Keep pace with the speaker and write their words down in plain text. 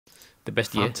the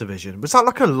best year. Fantavision. Was that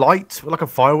like a light, like a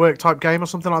firework type game or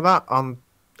something like that?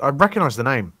 I recognise the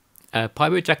name.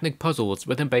 Pyrotechnic puzzles,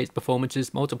 rhythm-based performances,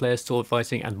 multiplayer sword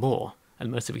fighting, and more.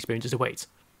 And immersive experiences await.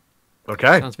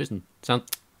 Okay. Sounds vision. Sounds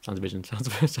vision. Sounds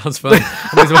fun.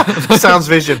 Sounds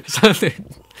vision.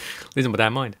 Losing my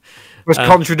damn mind. Most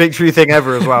contradictory thing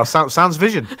ever as well. Sounds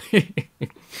vision. I'm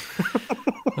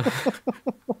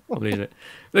losing it.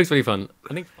 Looks really fun.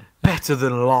 I think Better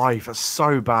Than Life. That's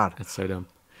so bad. that's so dumb.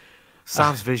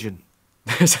 Sounds vision.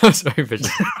 Sounds very vision.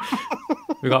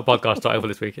 We got a podcast title for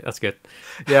this week. That's good.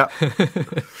 Yeah.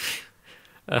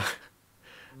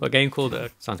 A game called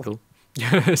sounds cool.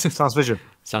 Sounds vision.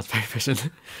 Sounds very vision.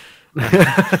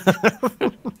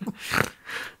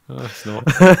 Snort.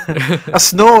 A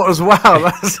snort as well.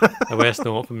 That's... A way of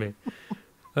snort for me.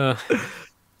 I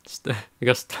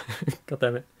guess. God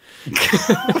damn it.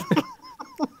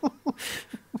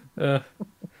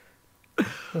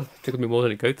 Took me more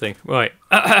than a good thing. Right.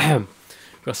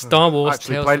 Got Star Wars. I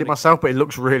actually Tales played from it myself, but it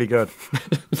looks really good.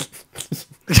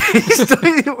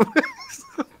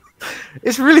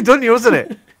 It's really done you, hasn't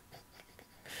it?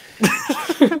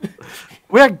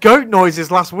 We had goat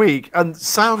noises last week, and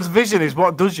Sounds Vision is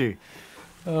what does you.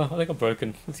 Oh, I think I'm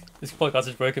broken. This podcast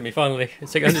has broken me, finally.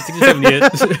 It's taken 167 years.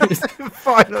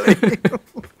 Finally.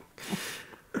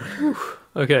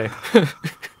 Okay.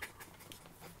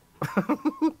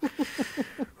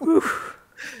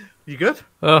 You good?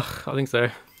 I think so.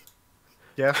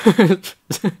 Yeah.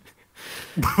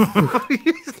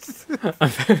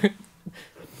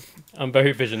 I'm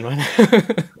very vision, man.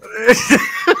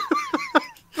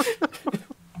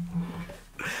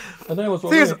 I know what's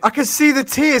wrong. I can see the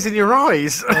tears in your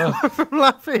eyes from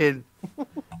laughing.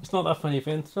 It's not that funny,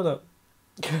 Finn. Shut up.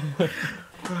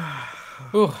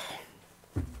 Ooh.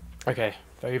 Okay,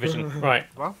 very vision. Right.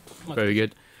 Well, Very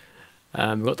good.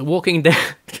 We've got The Walking Dead.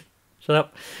 Shut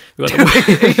up. We've got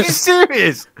are you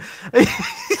serious?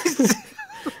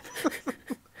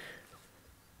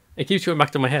 It keeps going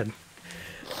back to my head.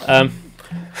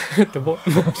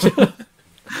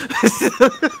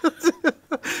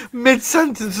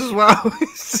 Mid-sentence as well.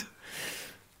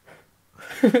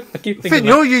 I keep thinking. Finn,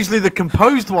 you're usually the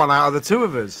composed one out of the two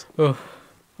of us. Oh,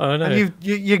 I don't know. And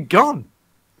you're gone.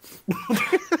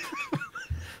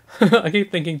 I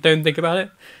keep thinking, don't think about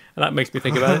it, and that makes me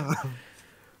think about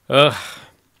it.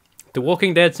 The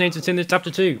Walking Dead Saints and Sinners Chapter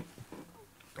 2.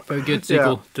 Very good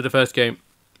sequel to the first game.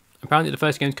 Apparently the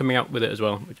first game's coming out with it as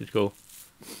well, which is cool.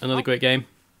 Another great game.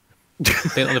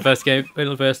 Built on the first game, built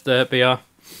on the first BR.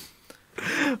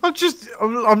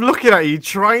 I'm looking at you,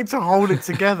 trying to hold it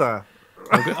together.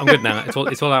 I'm good now.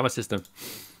 It's all out of my system.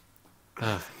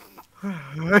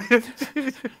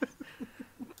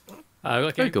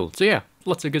 Very cool. So yeah,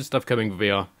 lots of good stuff coming for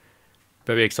VR.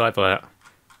 Very excited for that.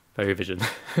 Very vision.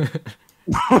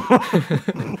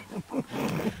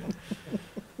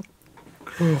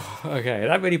 Okay,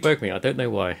 that really broke me. I don't know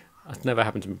why. That's never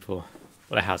happened to me before.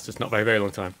 Well, it has, just not very, very long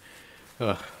time.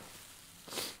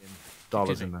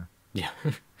 Dollars in there. Yeah.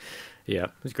 Yeah,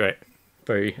 it's great.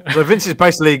 Very. So Vince is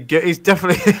basically, he's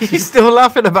definitely, he's still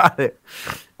laughing about it.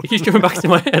 It keeps coming back to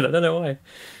my head. I don't know why.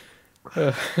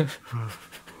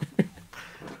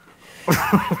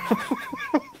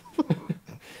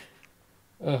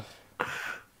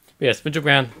 Yeah, Spencer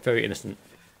Brown, very innocent.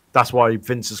 That's why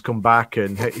Vince has come back,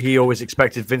 and he always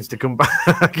expected Vince to come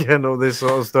back and all this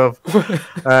sort of stuff.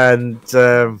 And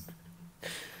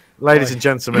ladies and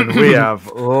gentlemen, we have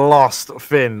lost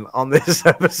Finn on this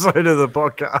episode of the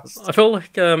podcast. I feel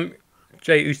like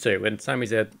Jey Uso when Sami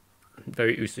said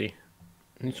very Usi.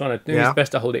 He's trying to do his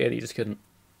best to hold it in, he just couldn't.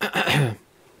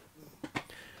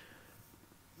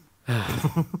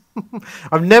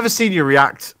 I've never seen you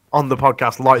react on the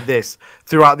podcast like this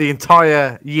throughout the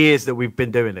entire years that we've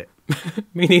been doing it.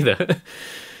 Me neither.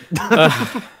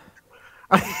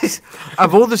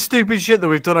 Of all the stupid shit that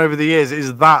we've done over the years, it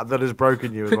is that has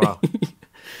broken you as well.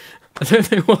 I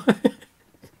don't know why.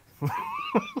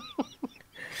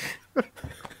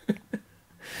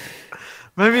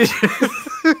 Maybe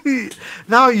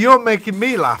now you're making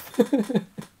me laugh.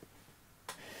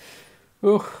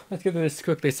 Oh, let's get through this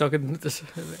quickly so I can just.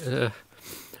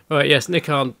 All right, yes, Nick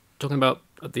Khan talking about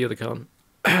the other Khan.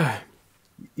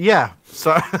 Yeah,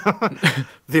 so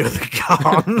the other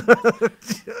Khan.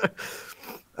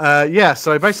 Yeah,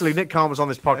 so basically Nick Khan was on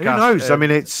this podcast. Who knows? I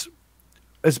mean, it's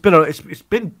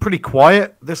been pretty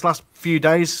quiet this last few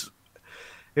days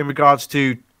in regards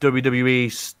to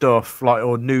WWE stuff, like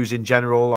or news in general.